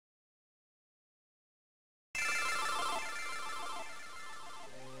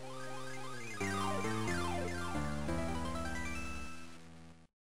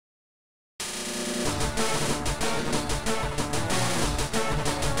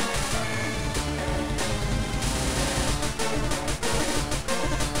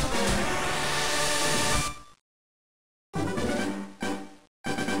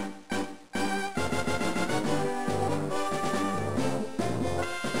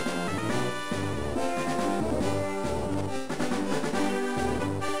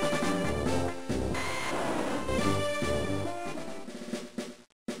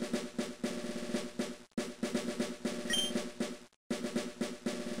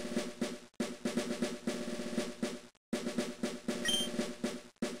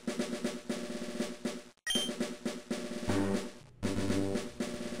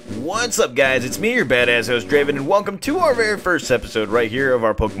What's up, guys? It's me, your badass host Draven, and welcome to our very first episode right here of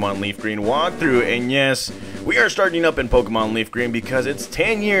our Pokemon Leaf Green walkthrough. And yes, we are starting up in Pokemon Leaf Green because it's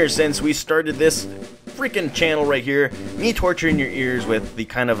 10 years since we started this freaking channel right here. Me torturing your ears with the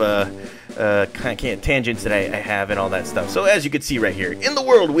kind of tangents that I have and all that stuff. So as you can see right here, in the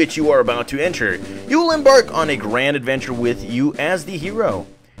world which you are about to enter, you will embark on a grand adventure with you as the hero.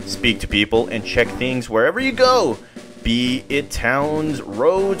 Speak to people and check things wherever you go. Be it towns,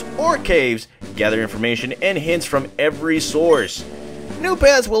 roads, or caves, gather information and hints from every source. New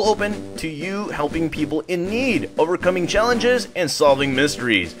paths will open to you helping people in need, overcoming challenges, and solving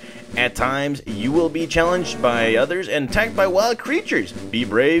mysteries. At times, you will be challenged by others and attacked by wild creatures. Be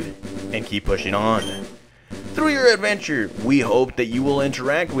brave and keep pushing on. Through your adventure, we hope that you will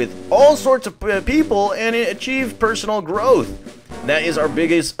interact with all sorts of people and achieve personal growth. That is our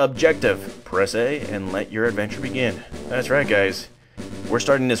biggest objective. Press A and let your adventure begin. That's right, guys. We're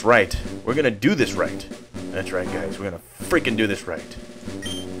starting this right. We're gonna do this right. That's right, guys. We're gonna freaking do this right.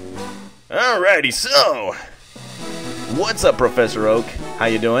 Alrighty, so what's up, Professor Oak? How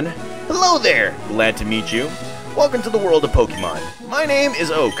you doing? Hello there. Glad to meet you. Welcome to the world of Pokemon. My name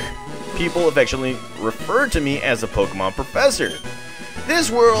is Oak. People affectionately refer to me as the Pokemon Professor. This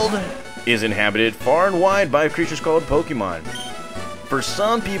world is inhabited far and wide by creatures called Pokemon. For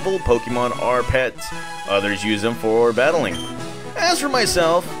some people, Pokemon are pets. Others use them for battling. As for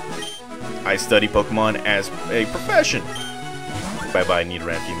myself, I study Pokemon as a profession. Bye-bye,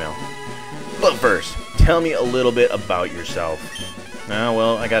 Nidoran female. But first, tell me a little bit about yourself.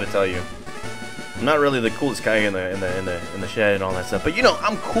 Well, I gotta tell you, I'm not really the coolest guy in the shed and all that stuff. But you know,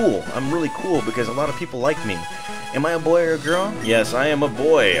 I'm cool. I'm really cool because a lot of people like me. Am I a boy or a girl? Yes, I am a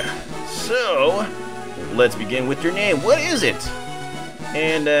boy. So, let's begin with your name. What is it?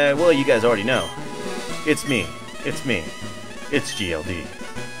 And, well, you guys already know. It's me. It's me. It's GLD.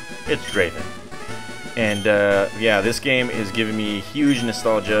 It's Draven. And, yeah, this game is giving me huge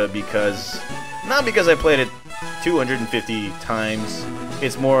nostalgia because, not because I played it 250 times,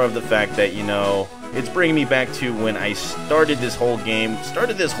 it's more of the fact that, you know, it's bringing me back to when I started this whole game,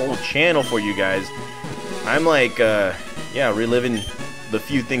 started this whole channel for you guys. I'm like, yeah, reliving the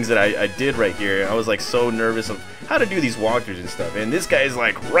few things that I did right here. I was like so nervous of how to do these walkthroughs and stuff, and this guy's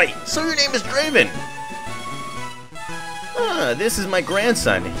like, right, so your name is Draven. This is my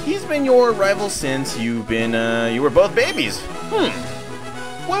grandson. He's been your rival since you were both babies.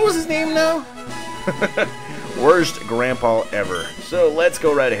 What was his name now? Worst grandpa ever. So let's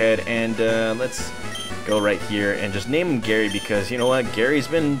go right ahead and let's go right here and just name him Gary because you know what? Gary's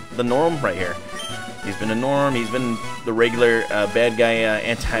been the norm right here. He's been a norm, he's been the regular bad guy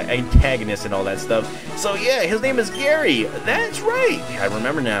antagonist and all that stuff. So yeah, his name is Gary. That's right. I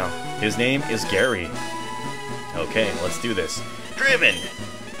remember now. His name is Gary. Okay, let's do this. Draven,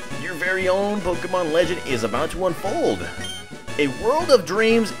 your very own Pokemon legend is about to unfold. A world of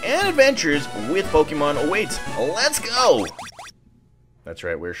dreams and adventures with Pokemon awaits. Let's go! That's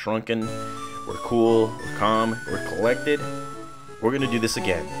right, we're shrunken, we're cool, we're calm, we're collected. We're gonna do this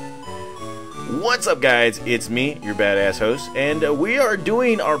again. What's up, guys? It's me, your badass host, and we are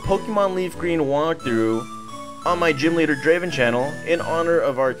doing our Pokemon Leaf Green walkthrough on my Gym Leader Draven channel in honor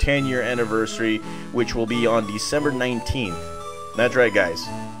of our 10-year anniversary, which will be on December 19th. That's right, guys.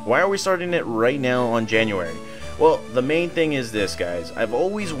 Why are we starting it right now on January? Well, the main thing is this, guys. I've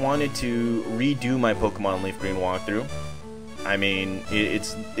always wanted to redo my Pokemon Leaf Green walkthrough. I mean,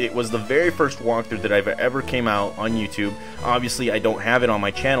 it was the very first walkthrough that I've ever came out on YouTube. Obviously, I don't have it on my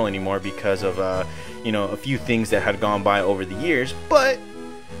channel anymore because of, you know, a few things that had gone by over the years. But,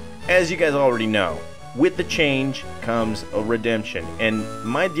 as you guys already know, with the change comes a redemption. And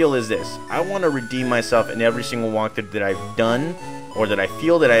my deal is this. I want to redeem myself in every single walkthrough that I've done, or that I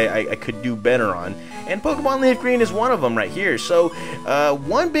feel that I could do better on. And Pokemon Leaf Green is one of them right here. So,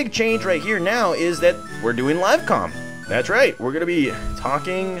 one big change right here now is that we're doing live comm. That's right, we're going to be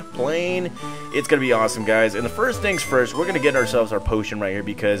talking, playing. It's going to be awesome, guys. And the first things first, we're going to get ourselves our potion right here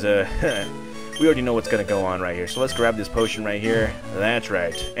because we already know what's going to go on right here. So let's grab this potion right here. That's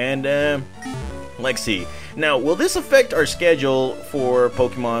right. And let's see. Now, will this affect our schedule for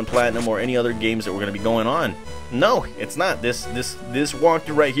Pokemon Platinum or any other games that we're going to be going on? No, it's not. This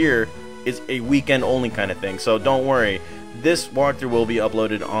walkthrough right here is a weekend only kind of thing. So don't worry. This walkthrough will be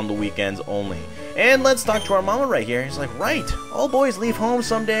uploaded on the weekends only. And let's talk to our mama right here. He's like, right, all boys leave home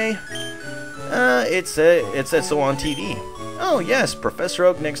someday. It said so on TV. Oh yes, Professor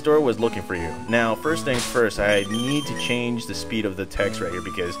Oak next door was looking for you. Now, first things first, I need to change the speed of the text right here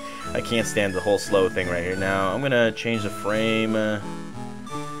because I can't stand the whole slow thing right here. Now, I'm gonna change the frame.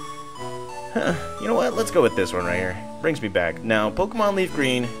 You know what? Let's go with this one right here. Brings me back. Now, Pokemon Leaf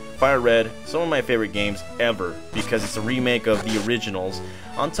Green Fire Red, some of my favorite games ever because it's a remake of the originals.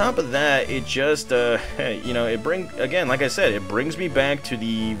 On top of that, it just, you know, again, like I said, it brings me back to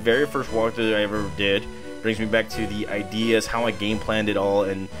the very first walkthrough I ever did. It brings me back to the ideas, how I game planned it all,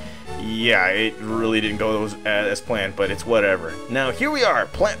 and yeah, it really didn't go as planned, but it's whatever. Now, here we are,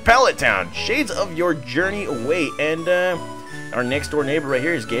 Pallet Town, shades of your journey away, and our next door neighbor right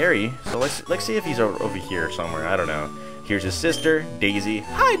here is Gary. So let's see if he's over here somewhere. I don't know. Here's his sister, Daisy.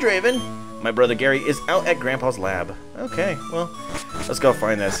 Hi, Draven. My brother Gary is out at Grandpa's lab. Okay, well, let's go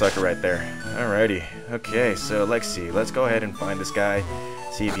find that sucker right there. Alrighty. Okay, so let's see. Let's go ahead and find this guy.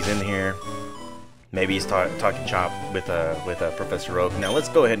 See if he's in here. Maybe he's talking chop with Professor Oak. Now let's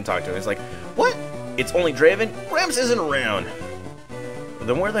go ahead and talk to him. It's like, what? It's only Draven? Gramps isn't around.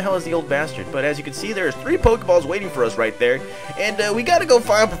 Then where the hell is the old bastard? But as you can see, there's 3 Pokeballs waiting for us right there. And we gotta go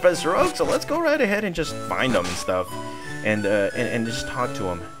find Professor Oak, so let's go right ahead and just find him and stuff. And just talk to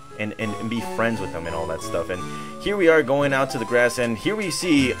him. And be friends with him and all that stuff. And here we are going out to the grass, and here we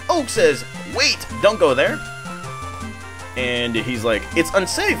see Oak says, wait, don't go there. And he's like, it's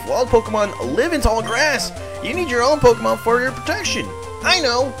unsafe. Wild Pokemon live in tall grass. You need your own Pokemon for your protection. I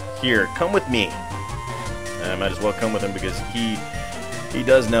know. Here, come with me. I might as well come with him because he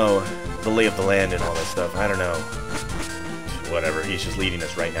does know the lay of the land and all that stuff. I don't know. Whatever, he's just leading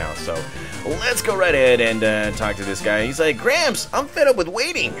us right now. So let's go right ahead and talk to this guy. He's like, Gramps, I'm fed up with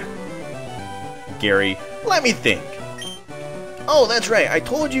waiting. Gary, let me think. Oh, that's right. I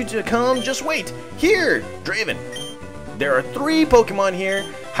told you to come. Just wait. Here, Draven. There are 3 Pokemon here.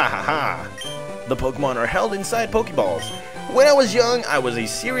 Ha ha ha. The Pokemon are held inside Pokeballs. When I was young, I was a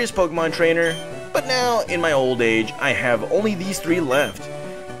serious Pokemon trainer. But now, in my old age, I have only these 3 left.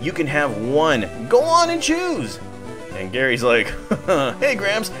 You can have 1. Go on and choose. And Gary's like, hey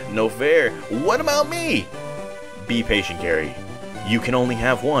Gramps, no fair. What about me? Be patient, Gary. You can only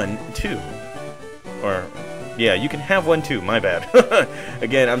have 1, too. Or, yeah, you can have 1 too. My bad.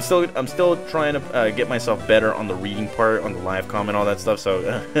 Again, I'm still trying to get myself better on the reading part, on the live comment, all that stuff.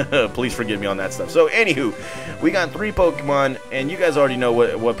 So please forgive me on that stuff. So anywho, we got 3 Pokemon, and you guys already know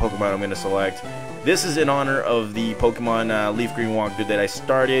what Pokemon I'm going to select. This is in honor of the Pokemon Leaf Green walkthrough that I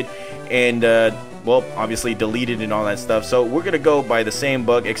started, and well, obviously deleted and all that stuff. So we're gonna go by the same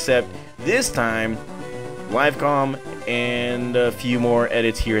book, except this time livecom and a few more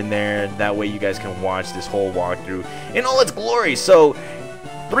edits here and there. That way you guys can watch this whole walkthrough in all its glory. So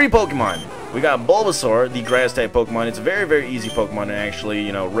 3 Pokemon. We got Bulbasaur, the grass type Pokemon. It's a very, very easy Pokemon to actually,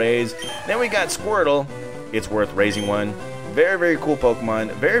 you know, raise. Then we got Squirtle. It's worth raising one. Very, very cool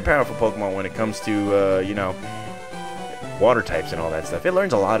Pokemon. Very powerful Pokemon when it comes to, you know, water types and all that stuff. It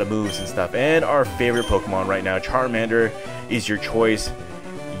learns a lot of moves and stuff. And our favorite Pokemon right now, Charmander, is your choice.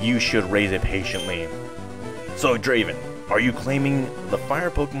 You should raise it patiently. So, Draven, are you claiming the fire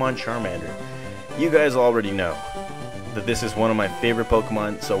Pokemon Charmander? You guys already know that this is one of my favorite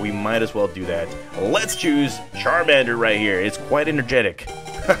Pokemon, so we might as well do that. Let's choose Charmander right here. It's quite energetic.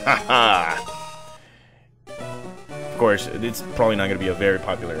 Of course, it's probably not going to be a very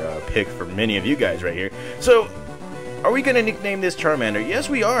popular pick for many of you guys right here. So, are we going to nickname this Charmander? Yes,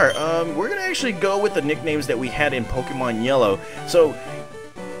 we are. We're going to actually go with the nicknames that we had in Pokemon Yellow. So,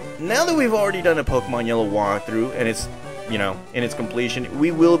 now that we've already done a Pokemon Yellow walkthrough, and it's, you know, in its completion, we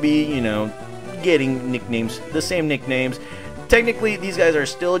will be, you know, getting nicknames, the same nicknames. Technically, these guys are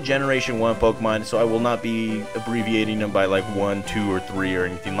still Generation 1 Pokemon, so I will not be abbreviating them by like 1, 2, or 3 or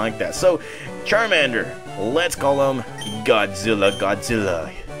anything like that. So, Charmander, let's call him Godzilla,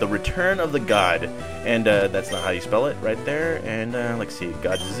 the return of the god. And that's not how you spell it right there. And let's see,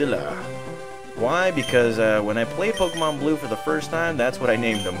 Godzilla. Why? Because when I played Pokemon Blue for the first time, that's what I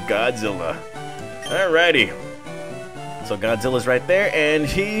named him, Godzilla. Alrighty. So Godzilla's right there, and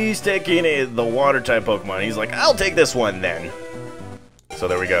he's taking the water type Pokemon. He's like, I'll take this one then. So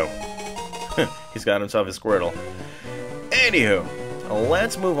there we go. He's got himself a Squirtle. Anywho,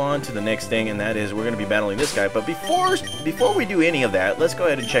 let's move on to the next thing, and that is we're going to be battling this guy. But before we do any of that, let's go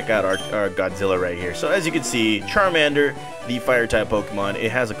ahead and check out our Godzilla right here. So as you can see, Charmander, the fire type Pokemon,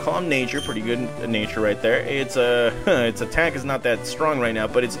 it has a calm nature, pretty good nature right there. Its attack is not that strong right now,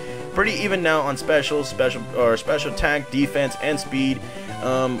 but it's pretty even now on special attack, defense, and speed.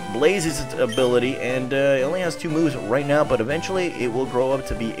 Blaze is its ability, and it only has 2 moves right now, but eventually it will grow up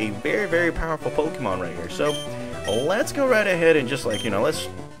to be a very, very powerful Pokemon right here. So let's go right ahead and just, like, you know, let's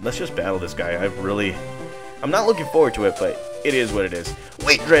just battle this guy. I'm not looking forward to it, but it is what it is.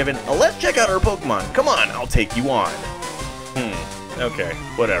 Wait, Draven, let's check out our Pokemon. Come on, I'll take you on. Okay,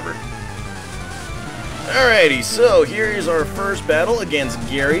 whatever. Alrighty, so here is our first battle against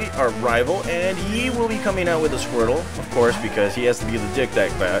Gary, our rival, and he will be coming out with a Squirtle, of course, because he has to be the dick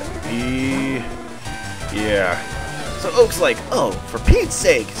deck bat. Yeah. So Oak's like, oh, for Pete's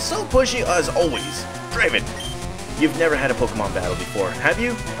sake, so pushy as always. Draven, you've never had a Pokemon battle before, have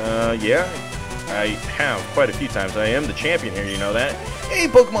you? Yeah, I have quite a few times. I am the champion here, you know that. A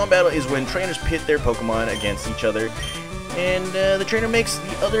Pokemon battle is when trainers pit their Pokemon against each other, and the trainer makes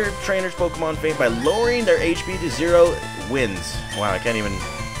the other trainer's Pokemon faint by lowering their HP to 0, wins. Wow,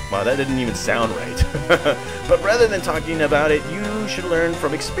 wow, that didn't even sound right. But rather than talking about it, you should learn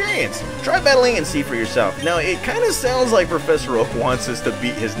from experience. Try battling and see for yourself. Now, it kind of sounds like Professor Oak wants us to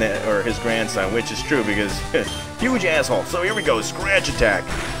beat his grandson, which is true because huge asshole. So here we go, Scratch Attack.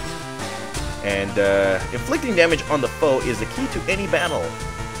 And inflicting damage on the foe is the key to any battle.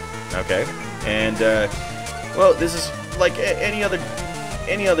 Okay, and well, this is like any other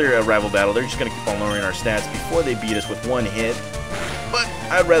rival battle. They're just gonna keep on lowering our stats before they beat us with one hit. But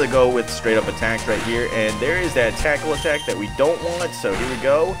I'd rather go with straight up attacks right here. And there is that tackle attack that we don't want. So here we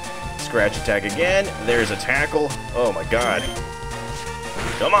go, Scratch Attack again. There's a tackle. Oh my God!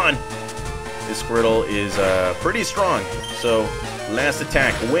 Come on! This Squirtle is pretty strong. So last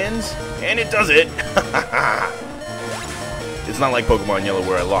attack wins, and it does it. It's not like Pokemon Yellow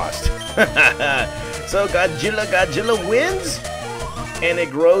where I lost. So Godzilla wins, and it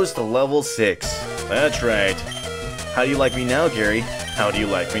grows to level 6. That's right. How do you like me now, Gary? How do you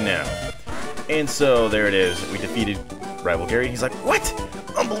like me now? And so there it is. We defeated rival Gary. He's like, what?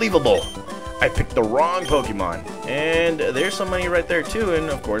 Unbelievable. I picked the wrong Pokemon. And there's some money right there too. And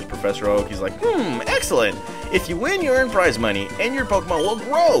of course, Professor Oak, he's like, excellent. If you win, you earn prize money, and your Pokemon will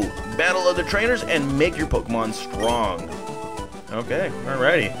grow. Battle other trainers and make your Pokemon strong. Okay,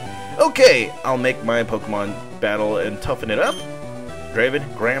 alrighty. Okay, I'll make my Pokemon battle and toughen it up. Draven,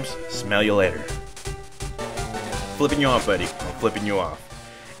 Gramps, smell you later. Flipping you off, buddy. I'm flipping you off.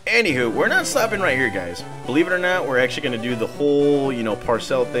 Anywho, we're not stopping right here, guys. Believe it or not, we're actually going to do the whole,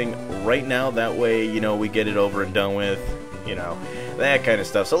 parcel thing right now. That way, we get it over and done with, that kind of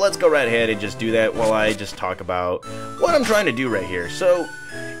stuff. So let's go right ahead and just do that while I just talk about what I'm trying to do right here. So,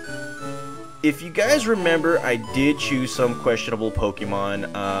 if you guys remember, I did choose some questionable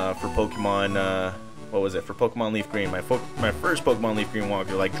Pokemon for Pokemon, what was it? For Pokemon Leaf Green. My first Pokemon Leaf Green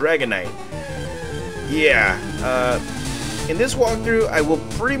walkthrough, like Dragonite. Yeah, in this walkthrough, I will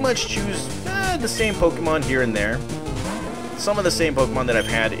pretty much choose the same Pokemon here and there. Some of the same Pokemon that I've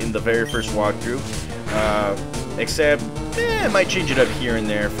had in the very first walkthrough, except I might change it up here and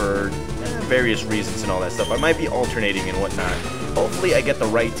there for various reasons and all that stuff. I might be alternating and whatnot. Hopefully I get the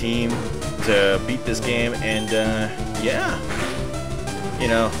right team to beat this game, and yeah.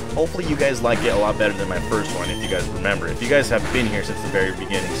 Hopefully you guys like it a lot better than my first one, if you guys remember. If you guys have been here since the very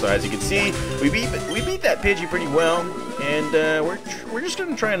beginning. So as you can see, we beat that Pidgey pretty well, and we're just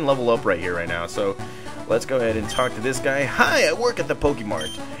gonna try and level up right here right now. So let's go ahead and talk to this guy. Hi, I work at the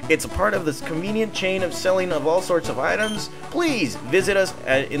Pokemart. It's a part of this convenient chain of selling of all sorts of items. Please visit us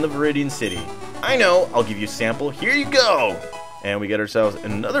in the Viridian City. I know, I'll give you a sample. Here you go. And we get ourselves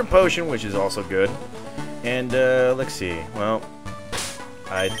another potion, which is also good. And let's see. Well,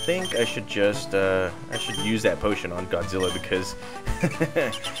 I think I should just use that potion on Godzilla because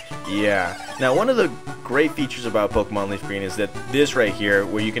yeah. Now, one of the great features about Pokemon Leaf Green is that this right here,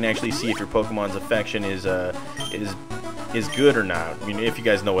 where you can actually see if your Pokemon's affection is good or not. I mean, if you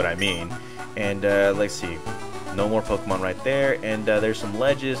guys know what I mean. And let's see. No more Pokemon right there, and there's some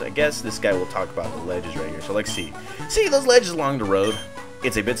ledges. I guess this guy will talk about the ledges right here. So let's see. See those ledges along the road?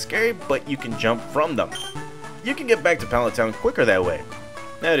 It's a bit scary, but you can jump from them. You can get back to Pallet Town quicker that way.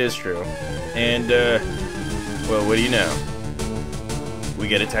 That is true. And, well, what do you know? We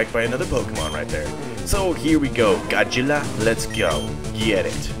get attacked by another Pokemon right there. So here we go. Godzilla, let's go. Get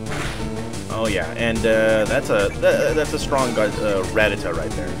it. Oh yeah, and that's a strong Rattata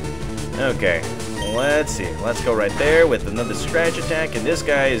right there. Okay. Let's see. Let's go right there with another Scratch Attack, and this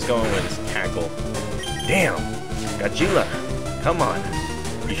guy is going with his Tackle. Damn! Godzilla, come on.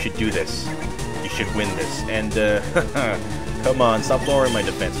 You should do this. You should win this. And, come on, stop lowering my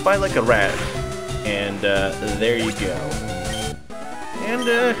defense. Fight like a rat. And, there you go. And,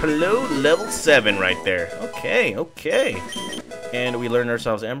 hello, level 7 right there. Okay, okay. And we learned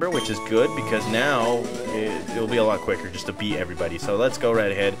ourselves Ember, which is good, because now it'll be a lot quicker just to beat everybody. So let's go right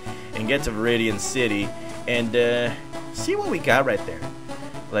ahead and get to Viridian City and see what we got right there.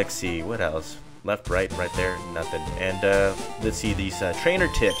 Let's see, what else? Left, right there, nothing. And let's see these trainer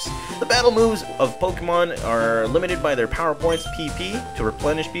tips. The battle moves of Pokemon are limited by their power points, PP. To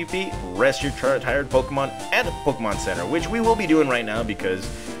replenish PP, rest your tired Pokemon at the Pokemon Center, which we will be doing right now because,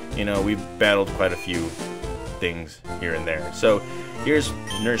 you know, we've battled quite a few things here and there. So here's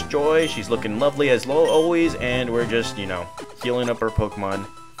Nurse Joy. She's looking lovely as always, and we're just, you know, healing up our Pokemon,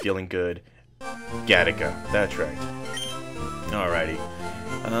 feeling good. Gattaca, that's right. Alrighty.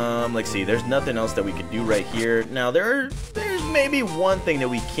 Let's see. There's nothing else that we could do right here. Now there's maybe one thing that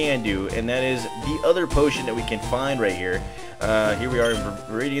we can do, and that is the other potion that we can find right here. Here we are in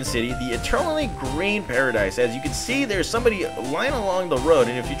Viridian City, the Eternally Green Paradise. As you can see, there's somebody lying along the road,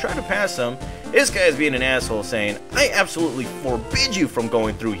 and if you try to pass them, this guy's being an asshole saying, I absolutely forbid you from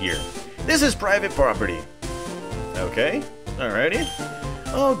going through here. This is private property. Okay, alrighty.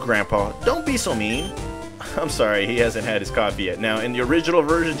 Oh, Grandpa, don't be so mean. I'm sorry, he hasn't had his coffee yet. Now, in the original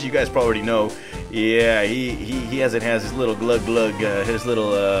versions, you guys probably know, yeah, he hasn't had his little glug, his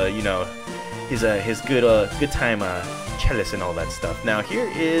little, you know, his good time chalice and all that stuff. Now, here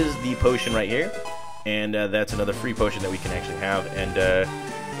is the potion right here, and that's another free potion that we can actually have. And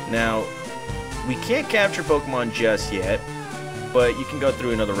now, we can't capture Pokemon just yet, but you can go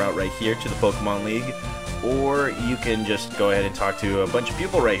through another route right here to the Pokemon League. Or you can just go ahead and talk to a bunch of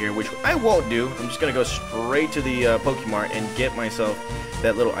people right here, which I won't do. I'm just going to go straight to the Pokemart and get myself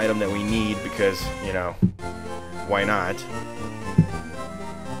that little item that we need because, you know, why not?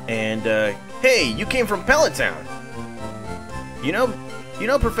 And, hey, you came from Pellet Town. You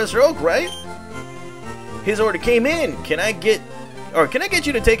know Professor Oak, right? His order came in. Can I get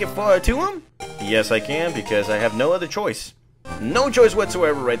you to take it to him? Yes, I can, because I have no other choice. No choice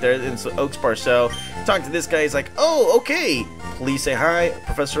whatsoever right there. It's Oak's Parcel. Talk to this guy. He's like, oh, okay. Please say hi,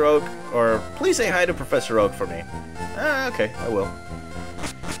 Professor Oak. Or please say hi to Professor Oak for me. Okay, I will.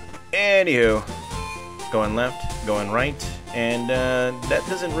 Anywho, going left, going right. And that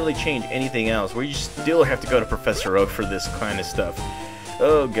doesn't really change anything else. We still have to go to Professor Oak for this kind of stuff.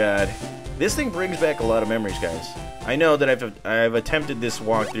 Oh, God. This thing brings back a lot of memories, guys. I know that I've attempted this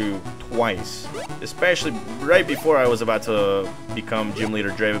walkthrough twice, especially right before I was about to become Gym Leader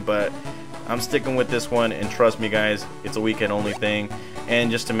Draven, but I'm sticking with this one, and trust me guys, it's a weekend only thing.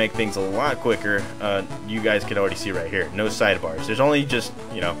 And just to make things a lot quicker, you guys can already see right here, no sidebars. There's only just,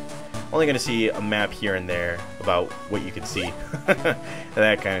 you know, only going to see a map here and there about what you can see.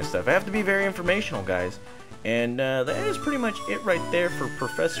 That kind of stuff. I have to be very informational, guys. And that is pretty much it right there for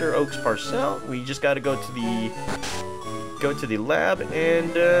Professor Oak's Parcel. We just got to go to the lab,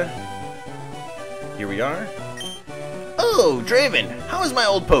 and here we are. Oh, Draven, how is my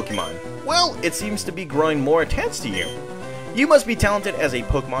old Pokemon? Well, it seems to be growing more attached to you. You must be talented as a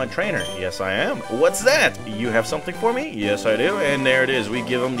Pokemon trainer. Yes, I am. What's that? You have something for me? Yes, I do. And there it is. We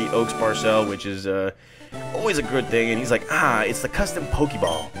give him the Oak's Parcel, which is always a good thing. And he's like, ah, it's the custom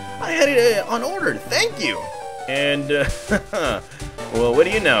Pokeball. I had it on order. Thank you. And, well, what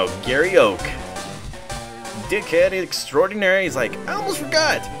do you know? Gary Oak. Dickhead extraordinary. He's like, I almost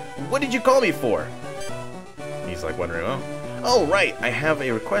forgot. What did you call me for? He's like wondering, oh, right. I have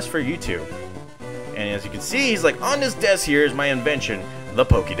a request for you two. And as you can see, he's like, on this desk here is my invention, the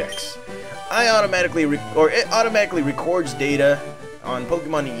Pokedex. It automatically records data on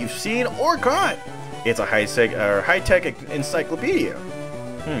Pokemon that you've seen or caught. It's a high-tech encyclopedia.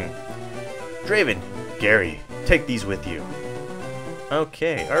 Draven, Gary, take these with you.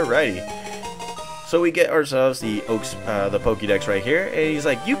 Okay, alrighty. So we get ourselves the Pokedex right here, and he's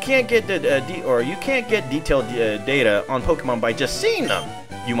like, you can't get detailed data on Pokemon by just seeing them.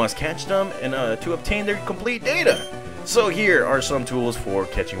 You must catch them and to obtain their complete data. So here are some tools for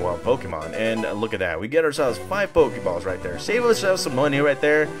catching wild Pokemon, and look at that. We get ourselves 5 Pokeballs right there. Save ourselves some money right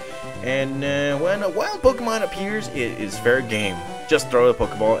there. And when a wild Pokemon appears, it is fair game. Just throw a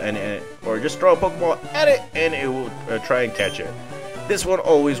Pokeball or just throw a Pokeball at it, and it will try and catch it. This won't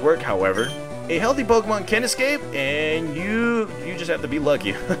always work, however. A healthy Pokemon can escape, and you just have to be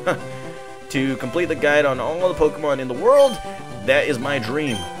lucky. To complete the guide on all the Pokemon in the world, that is my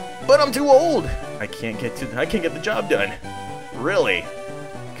dream. But I'm too old. I can't get the job done. Really?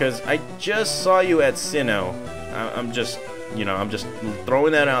 Because I just saw you at Sinnoh. I'm just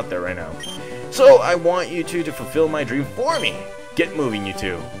throwing that out there right now. So I want you two to fulfill my dream for me. Get moving, you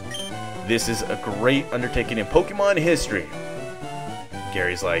two. This is a great undertaking in Pokemon history.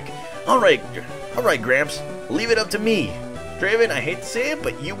 Gary's like, all right, Gramps, leave it up to me. Draven, I hate to say it,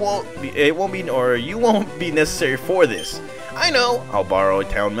 but you won't be necessary for this. I know. I'll borrow a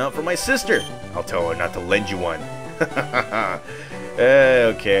town mount from my sister. I'll tell her not to lend you one.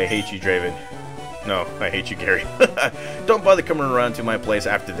 Okay, I hate you, Draven. No, I hate you, Gary. Don't bother coming around to my place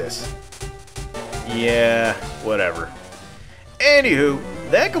after this. Yeah, whatever. Anywho,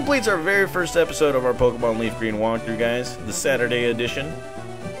 that completes our very first episode of our Pokemon Leaf Green walkthrough, guys. The Saturday edition.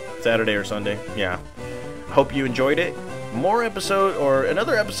 Saturday or Sunday, yeah. Hope you enjoyed it.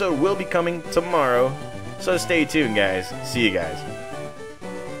 another episode will be coming tomorrow. So stay tuned, guys. See you guys.